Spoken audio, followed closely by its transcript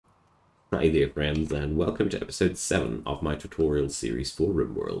Hi there friends, and welcome to episode 7 of my tutorial series for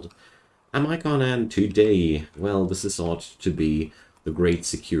Rimworld. I'm Icon, and today, well, this is ought to be the great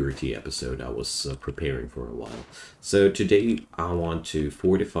security episode I was preparing for a while. So today I want to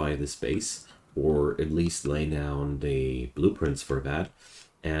fortify this base, or at least lay down the blueprints for that,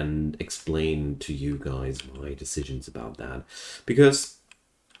 and explain to you guys my decisions about that. Because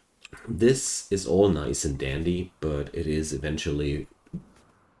this is all nice and dandy, but it is eventually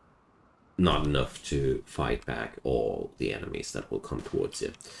not enough to fight back all the enemies that will come towards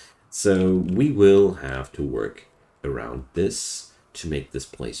you. So we will have to work around this to make this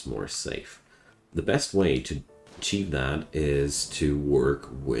place more safe. The best way to achieve that is to work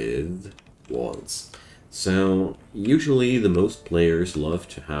with walls. So usually the most players love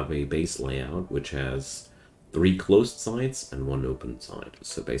to have a base layout which has 3 closed sides and 1 open side.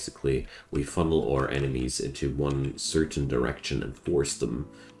 So basically we funnel our enemies into one certain direction and force them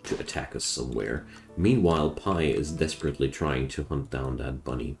to attack us somewhere. Meanwhile, Pi is desperately trying to hunt down that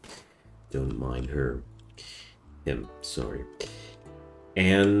bunny. Don't mind her. Him, sorry.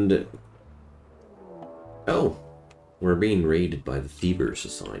 And... oh, we're being raided by the Thiever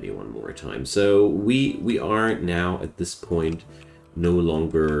Society one more time. So we are now at this point no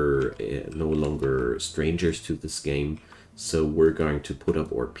longer strangers to this game. So we're going to put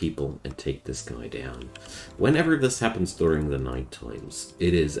up our people and take this guy down. Whenever this happens during the night times,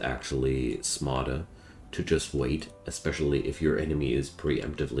 it is actually smarter to just wait, especially if your enemy is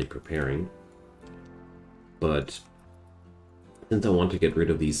preemptively preparing. But since I want to get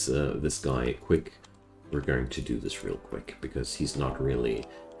rid of this guy quick, we're going to do this real quick because he's not really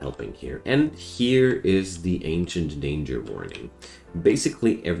helping here. And here is the ancient danger warning.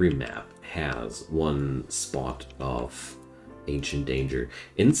 Basically every map has one spot of ancient danger.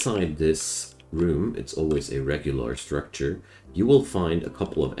 Inside this room, it's always a regular structure. You will find a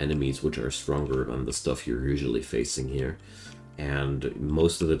couple of enemies which are stronger than the stuff you're usually facing here. And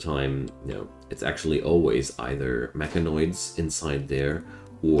most of the time, you know, it's actually always either mechanoids inside there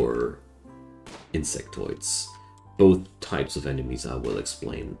or insectoids. Both types of enemies I will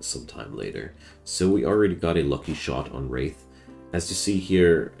explain sometime later. So we already got a lucky shot on Wraith. As you see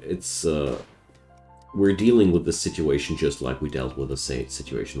here, it's we're dealing with this situation just like we dealt with the same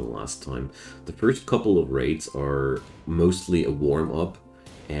situation the last time. The first couple of raids are mostly a warm-up,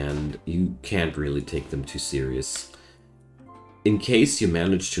 and you can't really take them too serious. In case you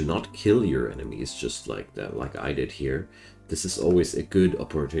manage to not kill your enemies just like that, like I did here, this is always a good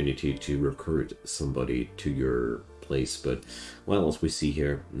opportunity to recruit somebody to your place, but, well, as we see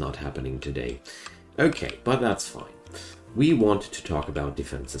here, not happening today. Okay, but that's fine. We want to talk about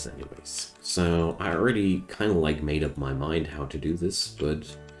defenses anyways. So I already kind of like made up my mind how to do this,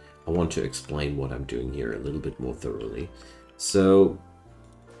 but I want to explain what I'm doing here a little bit more thoroughly. So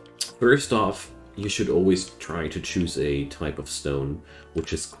first off, you should always try to choose a type of stone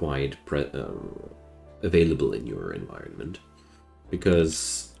which is quite available in your environment,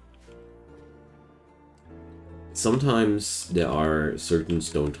 because sometimes there are certain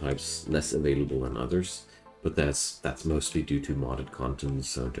stone types less available than others. But that's mostly due to modded content,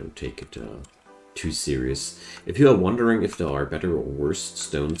 so don't take it too serious. If you are wondering if there are better or worse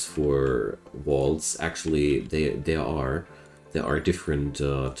stones for walls, actually there are different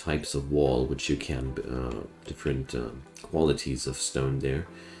types of wall which you can different qualities of stone there.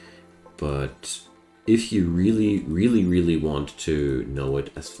 But if you really want to know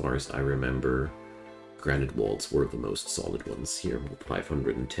it, as far as I remember, granite walls were the most solid ones here,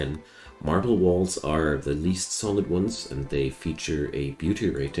 510. Marble walls are the least solid ones, and they feature a beauty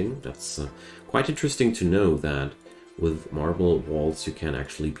rating. That's quite interesting to know that with marble walls you can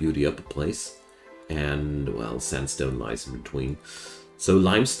actually beauty up a place, and, well, sandstone lies in between. So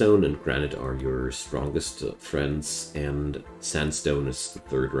limestone and granite are your strongest friends, and sandstone is the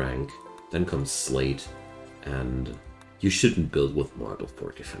 3rd rank. Then comes slate, and you shouldn't build with marble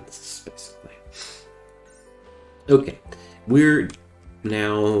for defenses, basically. Okay, we're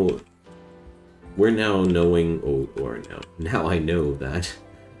now knowing, now I know that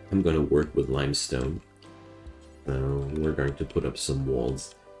I'm going to work with limestone. We're going to put up some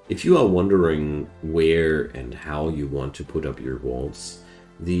walls. If you are wondering where and how you want to put up your walls,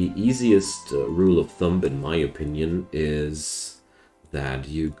 the easiest rule of thumb, in my opinion, is that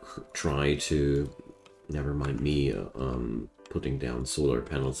you try to, never mind me putting down solar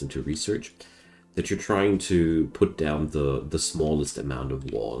panels into research, that you're trying to put down the smallest amount of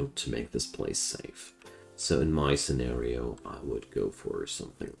wall to make this place safe. So in my scenario, I would go for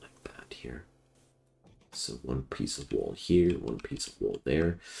something like that here. So one piece of wall here, one piece of wall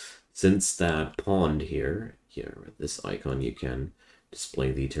there. Since that pond here, this icon, you can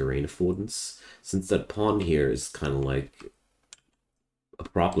display the terrain affordance. Since that pond here is kind of like a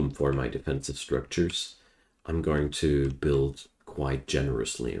problem for my defensive structures, I'm going to build quite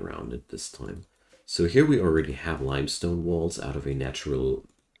generously around it this time. So here we already have limestone walls out of a natural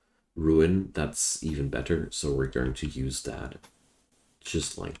ruin. That's even better, so we're going to use that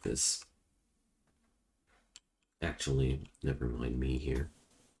just like this. Actually, never mind me here.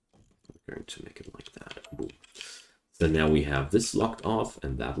 I'm going to make it like that. Boom. So now we have this locked off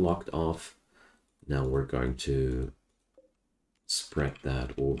and that locked off. Now we're going to spread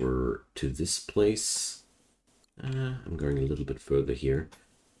that over to this place. I'm going a little bit further here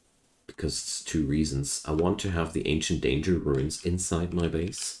because it's 2 reasons. I want to have the Ancient Danger ruins inside my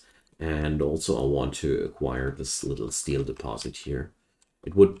base, and also I want to acquire this little steel deposit here.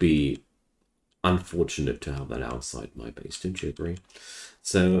 It would be unfortunate to have that outside my base, don't you agree?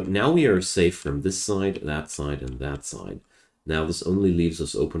 So now we are safe from this side, that side, and that side. Now this only leaves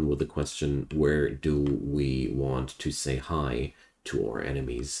us open with the question, where do we want to say hi to our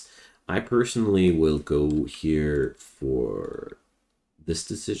enemies? I personally will go here for this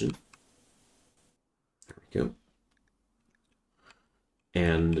decision. There we go.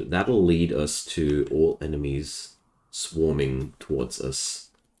 And that'll lead us to all enemies swarming towards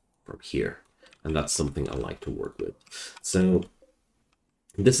us from here. And that's something I like to work with. So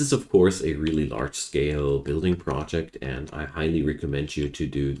this is, of course, a really large-scale building project, and I highly recommend you to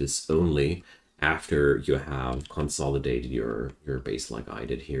do this only after you have consolidated your base like I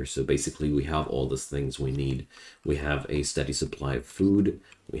did here. So basically, we have all the things we need. We have a steady supply of food,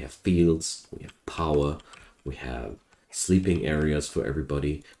 we have fields, we have power, we have sleeping areas for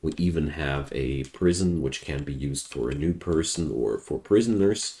everybody. We even have a prison which can be used for a new person or for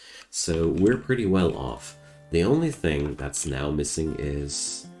prisoners. So we're pretty well off. The only thing that's now missing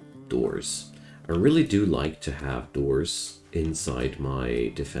is doors. I really do like to have doors inside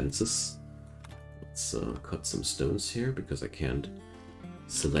my defenses. Let's cut some stones here because I can't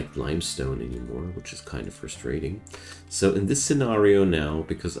select limestone anymore, which is kind of frustrating. So in this scenario now,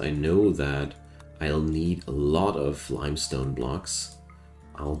 because I know that I'll need a lot of limestone blocks,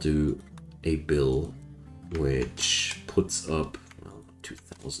 I'll do a bill which puts up, well,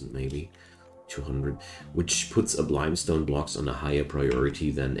 2,000 maybe, 200, which puts up limestone blocks on a higher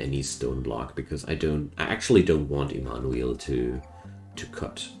priority than any stone block, because I actually don't want Emmanuel to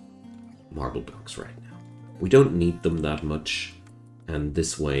cut marble blocks right now. We don't need them that much, and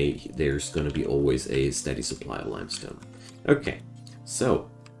this way there's going to be always a steady supply of limestone. Okay, so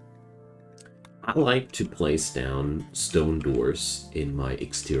I like to place down stone doors in my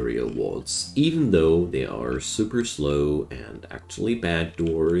exterior walls, even though they are super slow and actually bad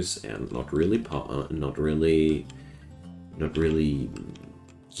doors and not really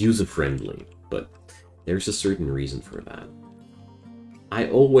user-friendly, but there's a certain reason for that. I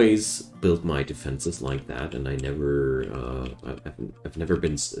always build my defenses like that, and I've never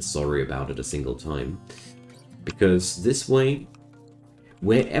been sorry about it a single time, because this way,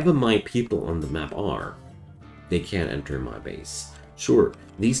 wherever my people on the map are, they can't enter my base. Sure,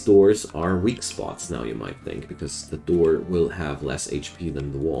 these doors are weak spots now, you might think, because the door will have less HP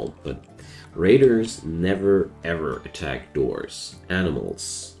than the wall, but raiders never ever attack doors.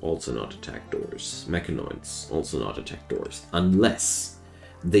 Animals also not attack doors. Mechanoids also not attack doors, unless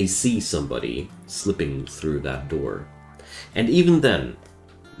they see somebody slipping through that door. And even then,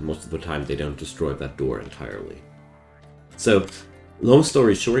 most of the time they don't destroy that door entirely. So, long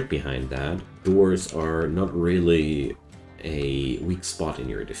story short behind that, doors are not really a weak spot in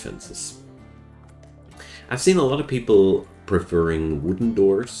your defenses. I've seen a lot of people preferring wooden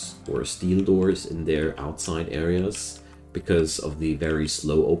doors or steel doors in their outside areas because of the very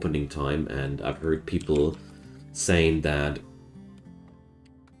slow opening time, and I've heard people saying that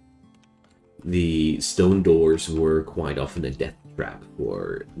the stone doors were quite often a death trap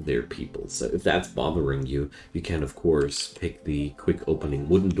for their people. So if that's bothering you, you can of course pick the quick opening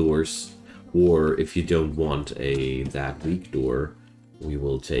wooden doors, or if you don't want that weak door, we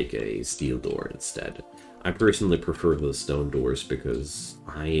will take a steel door instead. I personally prefer the stone doors because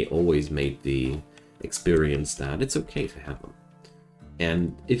I always made the experience that it's okay to have them.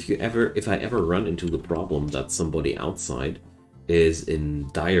 And if I ever run into the problem that somebody outside is in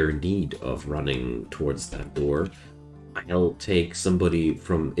dire need of running towards that door, I'll take somebody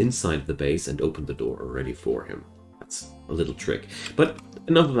from inside the base and open the door already for him. That's a little trick. But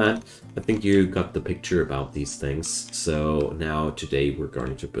enough of that. I think you got the picture about these things. So now today we're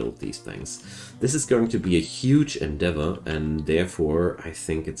going to build these things. This is going to be a huge endeavor, and therefore I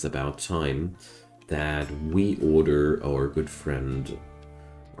think it's about time that we order our good friends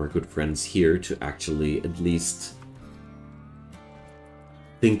here to actually at least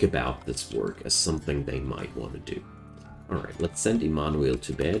think about this work as something they might want to do. Alright, let's send Emmanuel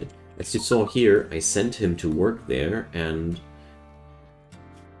to bed. As you saw here, I sent him to work there, and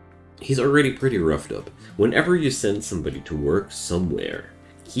he's already pretty roughed up. Whenever you send somebody to work somewhere,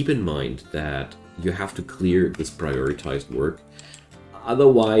 keep in mind that you have to clear this prioritized work.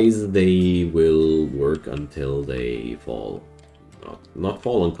 Otherwise, they will work until they fall. Not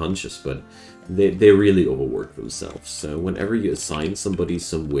fall unconscious, but they really overwork themselves. So whenever you assign somebody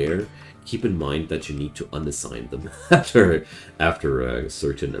somewhere, keep in mind that you need to unassign them after a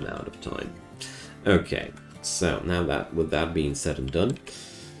certain amount of time. Okay, so now that with that being said and done,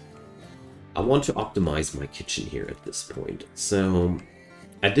 I want to optimize my kitchen here at this point. So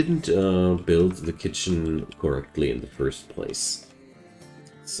I didn't build the kitchen correctly in the first place.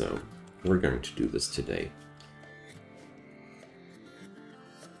 So we're going to do this today.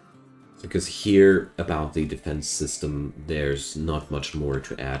 Because here, about the defense system, there's not much more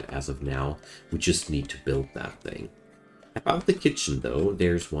to add as of now. We just need to build that thing. About the kitchen, though,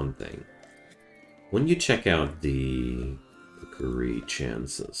 there's one thing. When you check out the cookery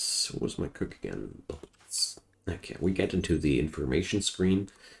chances... What was my cook again? Okay, we get into the information screen.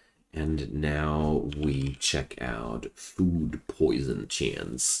 And now we check out food poison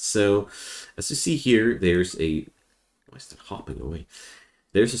chance. So, as you see here, there's a... Why is that hopping away?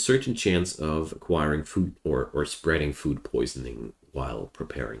 There's a certain chance of acquiring food or spreading food poisoning while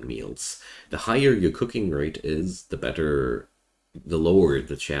preparing meals. The higher your cooking rate is, the lower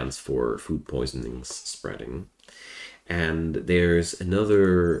the chance for food poisonings spreading. And there's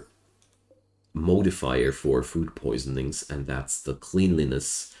another modifier for food poisonings, and that's the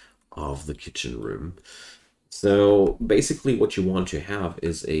cleanliness of the kitchen room. So basically what you want to have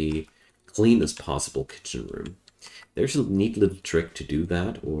is a clean as possible kitchen room. There's a neat little trick to do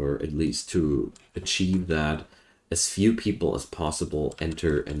that, or at least to achieve that as few people as possible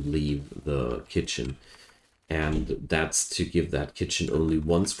enter and leave the kitchen. And that's to give that kitchen only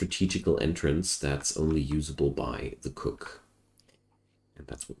one strategical entrance that's only usable by the cook. And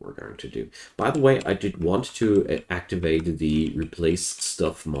that's what we're going to do. By the way, I did want to activate the replace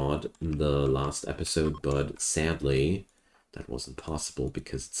stuff mod in the last episode, but sadly that wasn't possible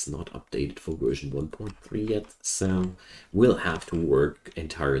because it's not updated for version 1.3 yet. So we'll have to work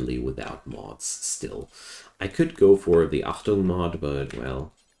entirely without mods still. I could go for the Achtung mod, but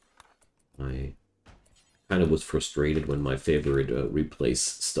well, I kind of was frustrated when my favorite replace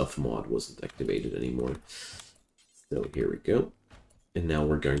stuff mod wasn't activated anymore. So here we go. And now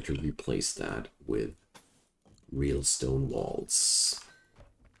we're going to replace that with real stone walls.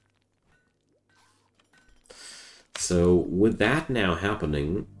 So with that now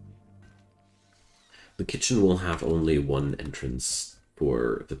happening, the kitchen will have only one entrance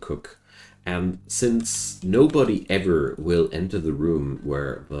for the cook. And since nobody ever will enter the room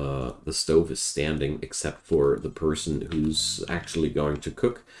where the stove is standing except for the person who's actually going to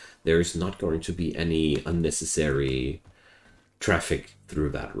cook, there's not going to be any unnecessary traffic through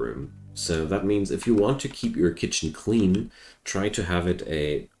that room. So that means if you want to keep your kitchen clean, try to have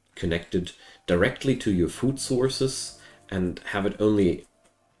it connected directly to your food sources and have it only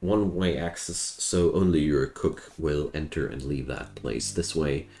one-way access, so only your cook will enter and leave that place. This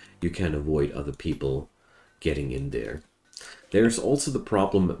way you can avoid other people getting in there. There's also the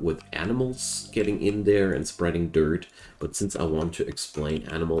problem with animals getting in there and spreading dirt, but since I want to explain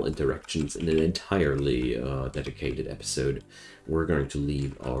animal interactions in an entirely dedicated episode, we're going to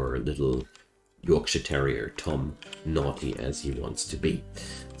leave our little Yorkshire Terrier, Tom, naughty as he wants to be.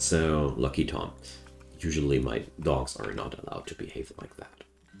 So, lucky Tom. Usually my dogs are not allowed to behave like that.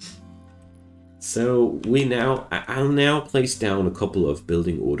 So I'll now place down a couple of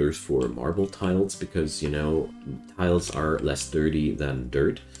building orders for marble tiles because, you know, tiles are less dirty than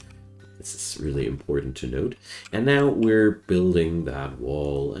dirt. This is really important to note. And now we're building that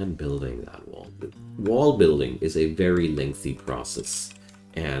wall and building that wall. Wall building is a very lengthy process,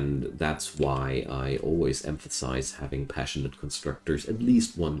 and that's why I always emphasize having passionate constructors, at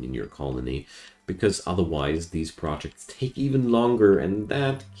least one in your colony, because otherwise these projects take even longer, and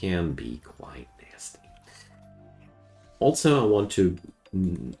that can be quite nasty. Also, I want to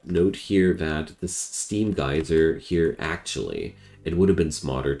note here that this steam geyser here, actually, it would have been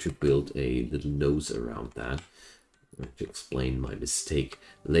smarter to build a little nose around that. I'm going to explain my mistake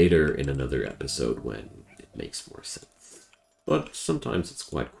later in another episode when it makes more sense. But sometimes it's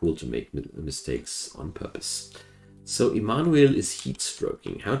quite cool to make mistakes on purpose. So Emmanuel is heat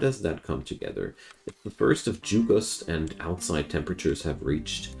stroking. How does that come together? It's the 1st of August and outside temperatures have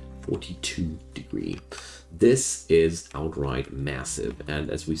reached 42 degrees. This is outright massive, and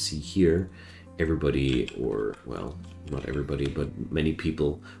as we see here, everybody, or well, not everybody, but many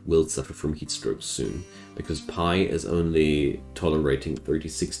people will suffer from heat stroke soon, because Pi is only tolerating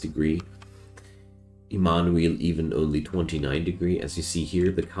 36 degree. Emmanuel even only 29 degree. As you see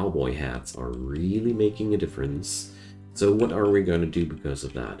here, the cowboy hats are really making a difference. So what are we going to do because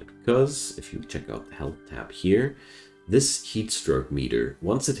of that? Because if you check out the health tab here, this heat stroke meter,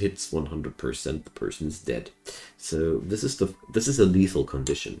 once it hits 100%, the person is dead. So this is a lethal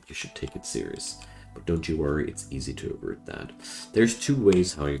condition. You should take it serious. But don't you worry, it's easy to avert that. There's two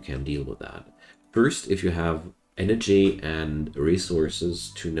ways how you can deal with that. First, if you have energy and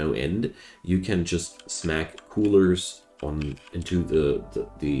resources to no end, you can just smack coolers into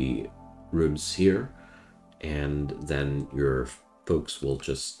the rooms here, and then your folks will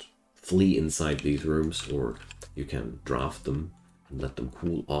just flee inside these rooms, or you can draft them and let them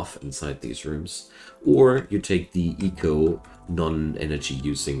cool off inside these rooms. Or you take the eco non-energy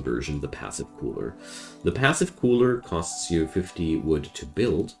using version, the passive cooler. The passive cooler costs you 50 wood to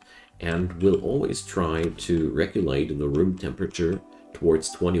build, and will always try to regulate the room temperature towards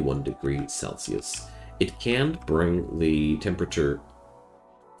 21 degrees Celsius. It can bring the temperature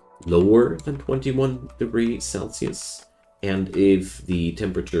lower than 21 degrees Celsius, and if the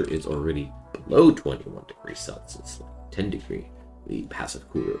temperature is already below 21 degrees Celsius, like 10 degrees, the passive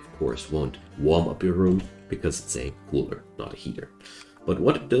cooler, of course, won't warm up your room because it's a cooler, not a heater. But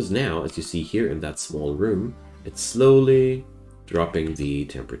what it does now, as you see here in that small room, it's slowly dropping the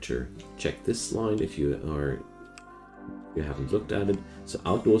temperature. Check this line if you haven't looked at it. So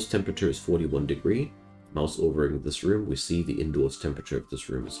outdoors temperature is 41 degrees. Mouse over in this room, we see the indoors temperature of this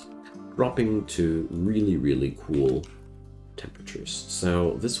room is dropping to really, really cool temperatures.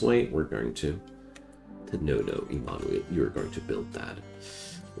 So this way we're going to no, Emmanuel, you're going to build that.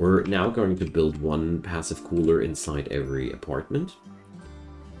 We're now going to build one passive cooler inside every apartment.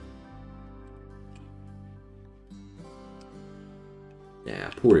 Yeah,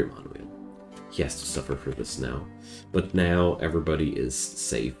 poor Emmanuel. He has to suffer for this now. But now everybody is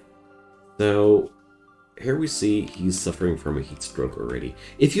safe. So here we see he's suffering from a heat stroke already.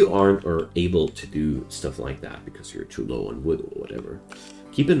 If you aren't able to do stuff like that because you're too low on wood or whatever,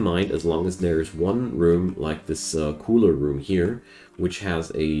 keep in mind, as long as there's one room like this cooler room here, which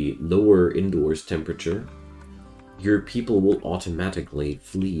has a lower indoors temperature, your people will automatically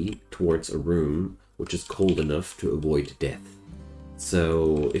flee towards a room which is cold enough to avoid death.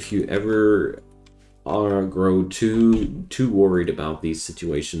 So if you ever grow too worried about these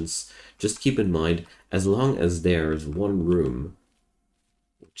situations, just keep in mind, as long as there's one room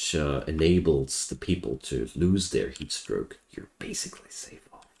which enables the people to lose their heat stroke, you're basically safe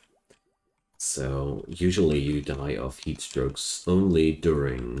off. So usually you die of heat strokes only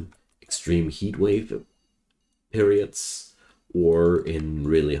during extreme heat wave periods, or in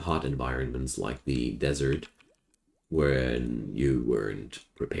really hot environments like the desert, when you weren't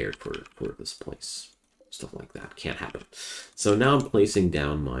prepared for this place. Stuff like that can't happen. So now I'm placing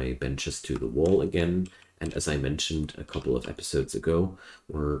down my benches to the wall again, and as I mentioned a couple of episodes ago,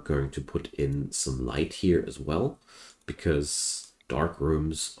 we're going to put in some light here as well, because dark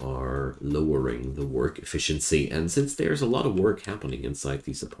rooms are lowering the work efficiency, and since there's a lot of work happening inside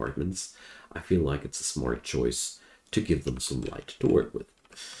these apartments, I feel like it's a smart choice to give them some light to work with.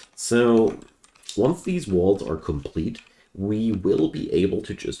 So once these walls are complete, we will be able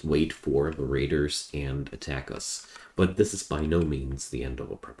to just wait for the raiders and attack us. But this is by no means the end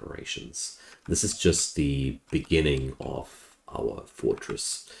of our preparations. This is just the beginning of our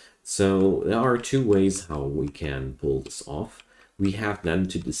fortress. So there are two ways how we can pull this off. We have then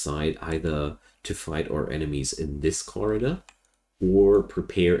to decide either to fight our enemies in this corridor or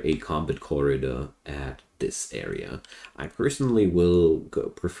prepare a combat corridor at this area. I personally will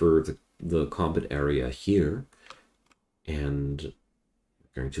prefer the combat area here, and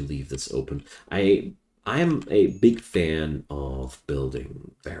we're going to leave this open. I am a big fan of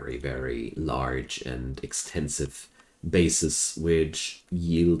building very, very large and extensive bases which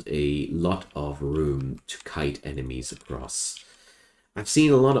yield a lot of room to kite enemies across. I've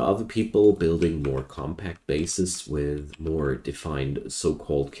seen a lot of other people building more compact bases with more defined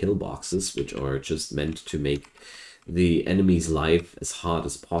so-called kill boxes, which are just meant to make the enemy's life as hard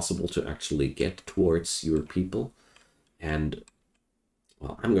as possible to actually get towards your people. And,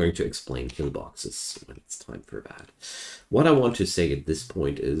 well, I'm going to explain kill boxes when it's time for that. What I want to say at this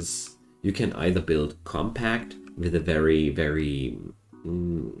point is you can either build compact with a very, very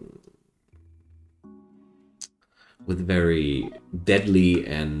deadly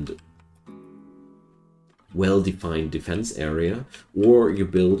and well-defined defense area, or you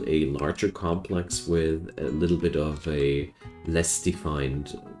build a larger complex with a little bit of a less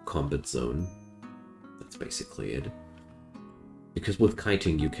defined combat zone. That's basically it. Because with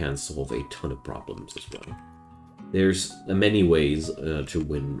kiting, you can solve a ton of problems as well. There's many ways to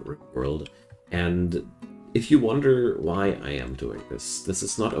win Rimworld, and if you wonder why I am doing this, this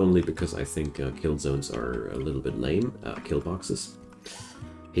is not only because I think kill zones are a little bit lame, kill boxes.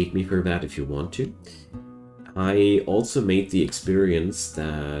 Hate me for that if you want to. I also made the experience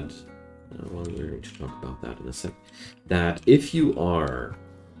that, well, we're going to talk about that in a sec, that if you are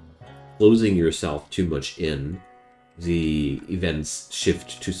closing yourself too much in, the events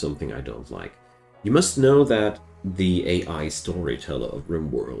shift to something I don't like. You must know that the AI storyteller of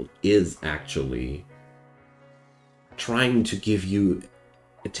Rimworld is actually trying to give you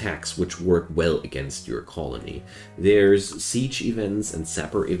attacks which work well against your colony. There's siege events and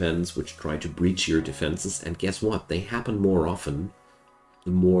sapper events which try to breach your defenses, and guess what? They happen more often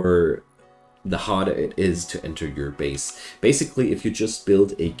the harder it is to enter your base. Basically, if you just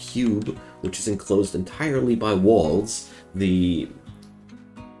build a cube which is enclosed entirely by walls, the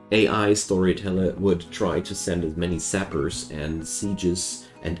AI storyteller would try to send as many sappers and sieges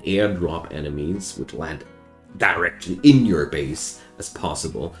and airdrop enemies which land directly in your base as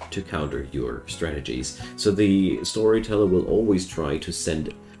possible to counter your strategies. So the storyteller will always try to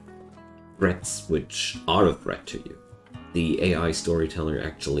send threats which are a threat to you. The AI storyteller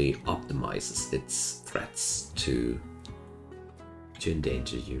actually optimizes its threats to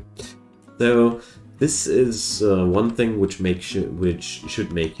endanger you. So this is one thing which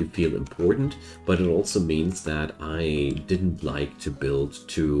should make you feel important, but it also means that I didn't like to build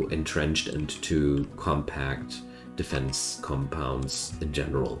too entrenched and too compact defense compounds in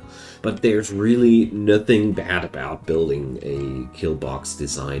general. But there's really nothing bad about building a kill box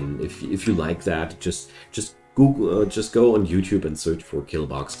design. If you like that, just Google, just go on YouTube and search for kill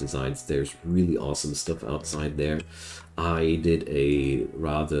box designs. There's really awesome stuff outside there. I did a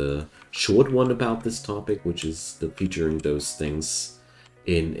rather short one about this topic, which is featuring those things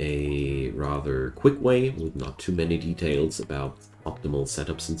in a rather quick way with not too many details about optimal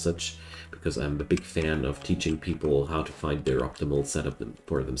setups and such, because I'm a big fan of teaching people how to find their optimal setup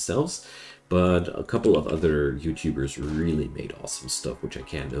for themselves. But a couple of other YouTubers really made awesome stuff, which I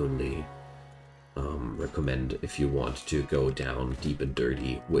can only recommend if you want to go down deep and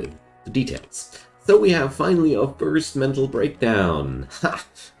dirty with the details. So we have finally our first mental breakdown. Ha!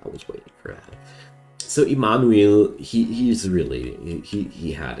 I was waiting for that. So Emmanuel, he's really,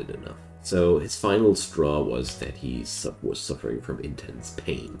 he had it enough. So his final straw was that he was suffering from intense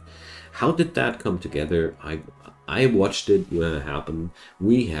pain. How did that come together? I watched it happen.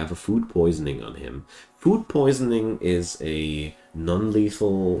 We have a food poisoning on him. Food poisoning is a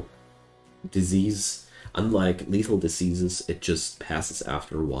non-lethal disease. Unlike lethal diseases, it just passes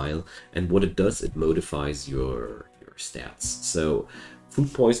after a while, and what it does, it modifies your stats. So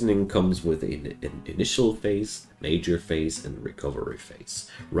food poisoning comes with an initial phase, major phase, and recovery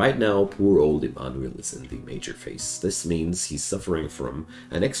phase. Right now, poor old Emmanuel is in the major phase. This means he's suffering from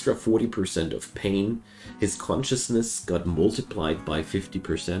an extra 40% of pain. His consciousness got multiplied by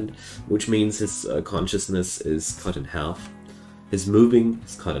 50%, which means his consciousness is cut in half. His moving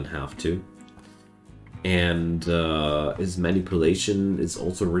is cut in half too. And his manipulation is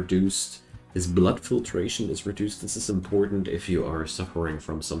also reduced. His blood filtration is reduced. This is important if you are suffering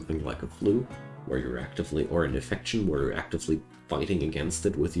from something like a flu, where you're actively, or an infection where you're actively fighting against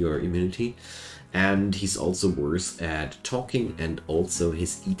it with your immunity. And he's also worse at talking, and also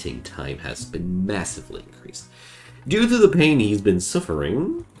his eating time has been massively increased. Due to the pain he's been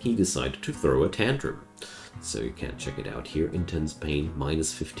suffering, he decided to throw a tantrum. So you can check it out here. Intense pain,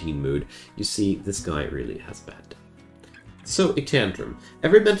 -15 mood. You see, this guy really has bad day. So, a tantrum.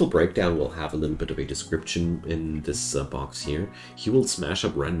 Every mental breakdown will have a little bit of a description in this box here. He will smash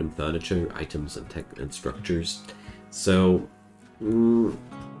up random furniture, items, and tech and structures. So,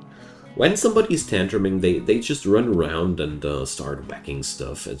 when somebody's tantruming, they just run around and start whacking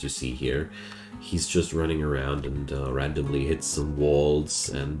stuff, as you see here. He's just running around and randomly hits some walls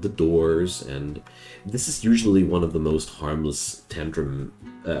and the doors, and this is usually one of the most harmless tantrum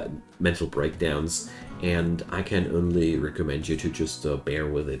mental breakdowns, and I can only recommend you to just bear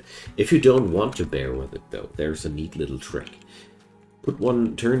with it. If you don't want to bear with it, though, there's a neat little trick.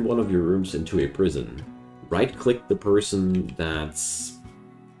 Turn one of your rooms into a prison. Right-click the person that's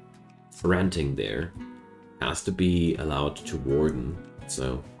ranting there. Has to be allowed to warden,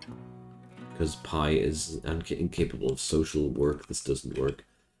 so... because Pi is incapable of social work, this doesn't work.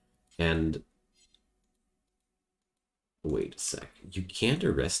 And wait a sec, you can't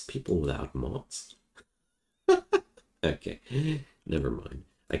arrest people without mods? Okay, never mind.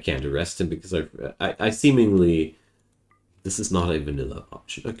 I can't arrest him because I seemingly... this is not a vanilla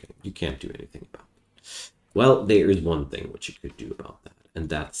option. Okay, you can't do anything about it. Well, there is one thing which you could do about that, and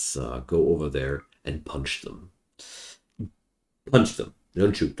that's go over there and punch them. Punch them.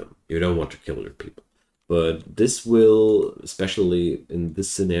 Don't shoot them. You don't want to kill your people. But this will, especially in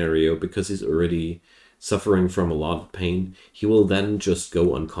this scenario, because he's already suffering from a lot of pain, he will then just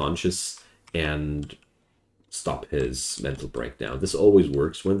go unconscious and stop his mental breakdown. This always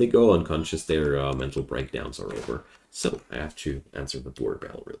works. When they go unconscious, their mental breakdowns are over. So I have to answer the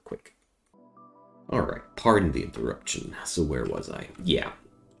doorbell real quick. Alright, pardon the interruption. So where was I? Yeah.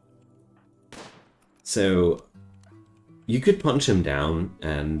 So you could punch him down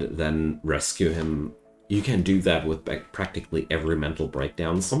and then rescue him. You can do that with practically every mental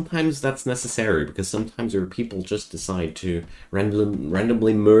breakdown. Sometimes that's necessary because sometimes your people just decide to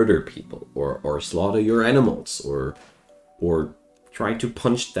randomly murder people or slaughter your animals or try to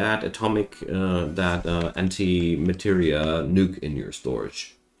punch that atomic, anti-materia nuke in your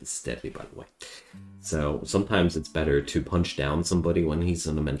storage. It's deadly, by the way. So sometimes it's better to punch down somebody when he's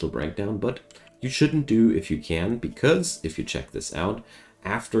in a mental breakdown, but you shouldn't do if you can, because if you check this out,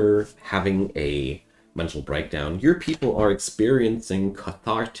 after having a mental breakdown, your people are experiencing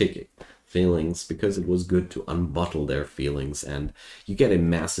cathartic feelings because it was good to unbottle their feelings, and you get a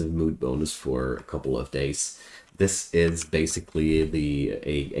massive mood bonus for a couple of days. This is basically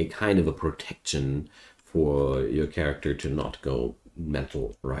a kind of a protection for your character to not go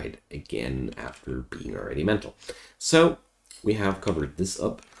mental right again after being already mental. So we have covered this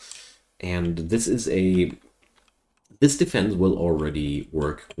up, and this defense will already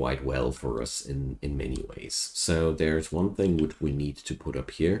work quite well for us in many ways. So there's one thing which we need to put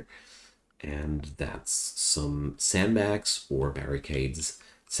up here, and that's some sandbags or barricades.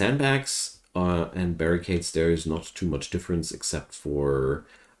 Sandbags and barricades, there is not too much difference except for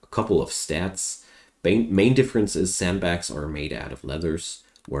a couple of stats. Main difference is sandbags are made out of leathers,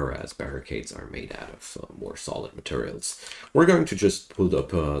 whereas barricades are made out of more solid materials. We're going to just put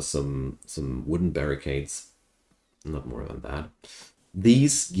up some wooden barricades, not more than that.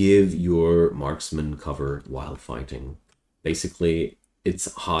 These give your marksman cover while fighting. Basically,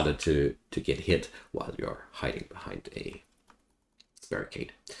 it's harder to get hit while you're hiding behind a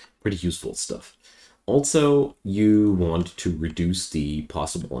barricade. Pretty useful stuff. Also, you want to reduce the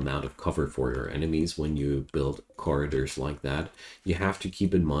possible amount of cover for your enemies when you build corridors like that. You have to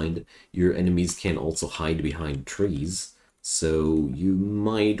keep in mind your enemies can also hide behind trees, so you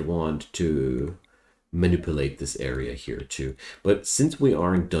might want to manipulate this area here too. But since we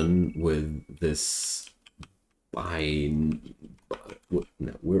aren't done with this no,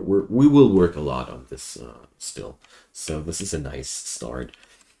 we will work a lot on this still. So this is a nice start.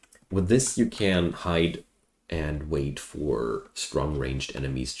 With this, you can hide and wait for strong ranged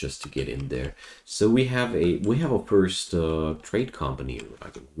enemies just to get in there. So we have a first trade company.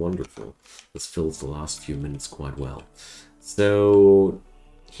 Wonderful. This fills the last few minutes quite well. So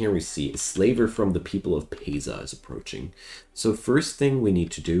here we see a slaver from the people of Pesa is approaching. So first thing we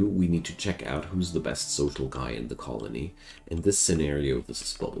need to do, we need to check out who's the best social guy in the colony. In this scenario, this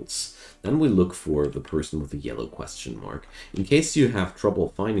is Bubbles. Then we look for the person with the yellow question mark. In case you have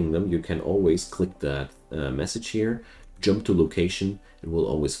trouble finding them, you can always click that message here, jump to location, and we'll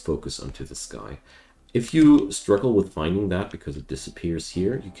always focus onto this guy. If you struggle with finding that because it disappears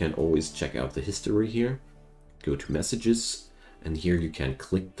here, you can always check out the history here, go to messages, and here you can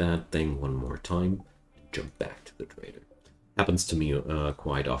click that thing one more time, jump back to the trader. Happens to me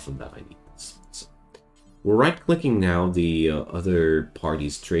quite often that I need this. So we're right-clicking now the other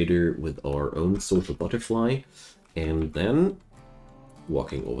party's trader with our own social butterfly, and then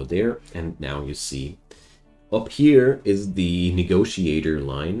walking over there, and now you see up here is the negotiator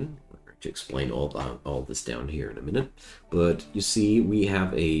line. To explain all this down here in a minute, but you see we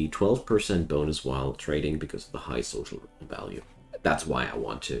have a 12% bonus while trading because of the high social value. That's why I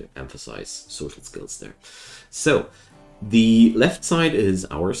want to emphasize social skills there. So the left side is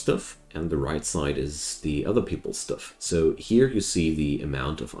our stuff and the right side is the other people's stuff. So here you see the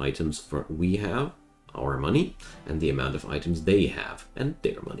amount of items we have, our money, and the amount of items they have and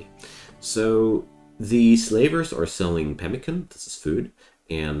their money. So the slavers are selling pemmican, this is food,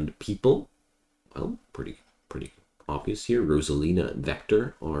 and people, well, pretty obvious here. Rosalina and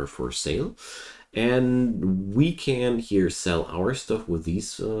Vector are for sale. And we can here sell our stuff with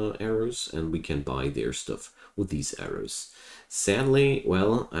these arrows, and we can buy their stuff with these arrows. Sadly,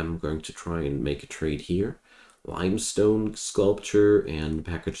 well, I'm going to try and make a trade here. Limestone sculpture and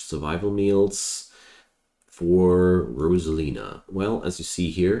packaged survival meals for Rosalina. Well, as you see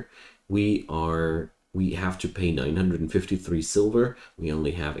here, we are we have to pay 953 silver. We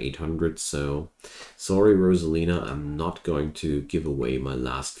only have 800, so sorry, Rosalina, I'm not going to give away my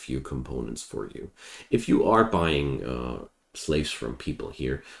last few components for you. If you are buying slaves from people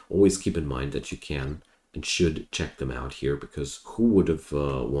here, always keep in mind that you can and should check them out here, because who would have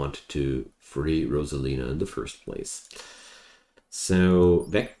wanted to free Rosalina in the first place? So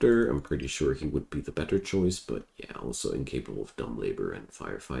Vector, I'm pretty sure he would be the better choice, but yeah, also incapable of dumb labor and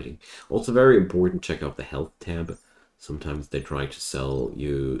firefighting. Also very important, check out the health tab. Sometimes they try to sell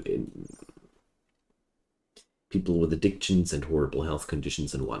you in people with addictions and horrible health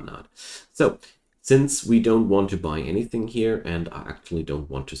conditions and whatnot. So since we don't want to buy anything here, and I actually don't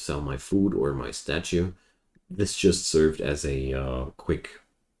want to sell my food or my statue, this just served as a quick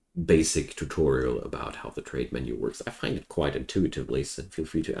basic tutorial about how the trade menu works. I find it quite intuitively, so feel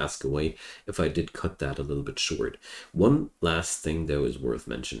free to ask away if I did cut that a little bit short. One last thing though is worth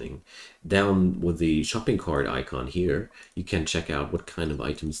mentioning. Down with the shopping cart icon here, you can check out what kind of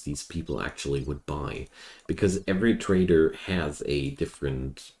items these people actually would buy, because every trader has a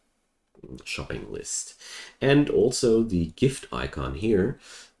different shopping list. And also the gift icon here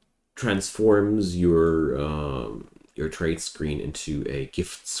transforms your trade screen into a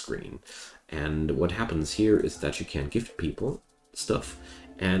gift screen. And what happens here is that you can gift people stuff,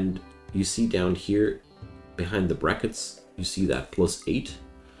 and you see down here behind the brackets, you see that +8.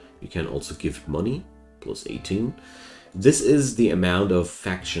 You can also gift money, +18. This is the amount of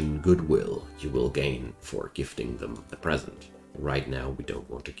faction goodwill you will gain for gifting them a present. Right now, we don't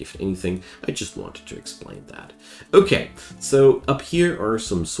want to gift anything. I just wanted to explain that. Okay, so up here are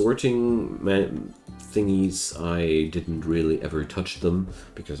some sorting thingies. I didn't really ever touch them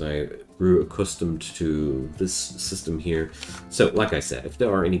because I grew accustomed to this system here. So, like I said, if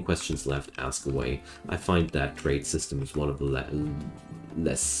there are any questions left, ask away. I find that trade system is one of the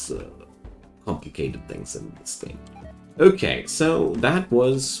less complicated things in this game. Okay, so that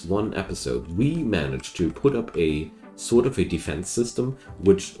was one episode. We managed to put up a sort of a defense system,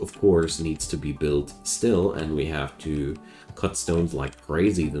 which of course needs to be built still, and we have to cut stones like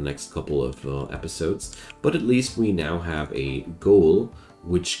crazy the next couple of episodes, but at least we now have a goal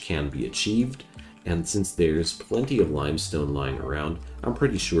which can be achieved, and since there's plenty of limestone lying around, I'm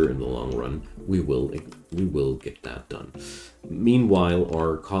pretty sure in the long run we will get that done. Meanwhile,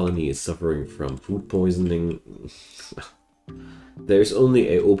 our colony is suffering from food poisoning. There's only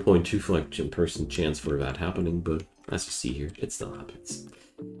a 0.25% chance for that happening, but as you see here, it still happens.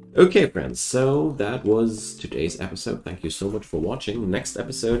 Okay, friends, so that was today's episode. Thank you so much for watching. Next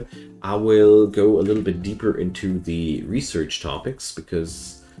episode, I will go a little bit deeper into the research topics,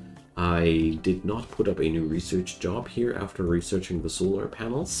 because I did not put up a new research job here after researching the solar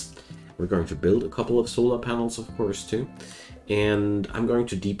panels. We're going to build a couple of solar panels, of course, too. And I'm going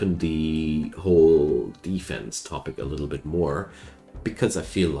to deepen the whole defense topic a little bit more, because I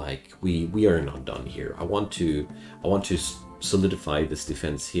feel like we are not done here. I want to solidify this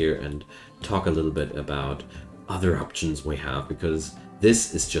defense here and talk a little bit about other options we have, because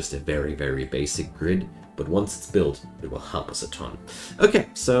this is just a very, very basic grid, but once it's built, it will help us a ton. Okay,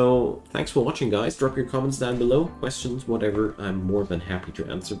 so thanks for watching, guys. Drop your comments down below, questions, whatever. I'm more than happy to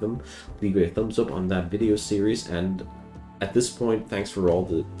answer them. Leave a thumbs up on that video series, and at this point, thanks for all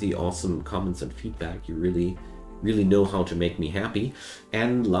the awesome comments and feedback. You really know how to make me happy.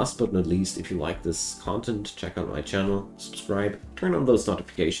 And last but not least, if you like this content, check out my channel, subscribe, turn on those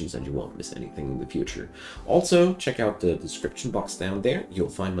notifications, and you won't miss anything in the future. Also, check out the description box down there. You'll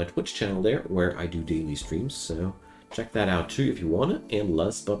find my Twitch channel there, where I do daily streams, so check that out too if you want it. And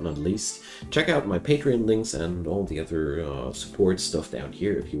last but not least, check out my Patreon links and all the other support stuff down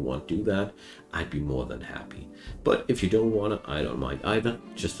here if you want to do that. I'd be more than happy. But if you don't want it, I don't mind either.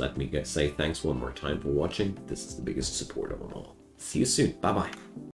 Just let me say thanks one more time for watching. This is the biggest support of them all. See you soon. Bye-bye.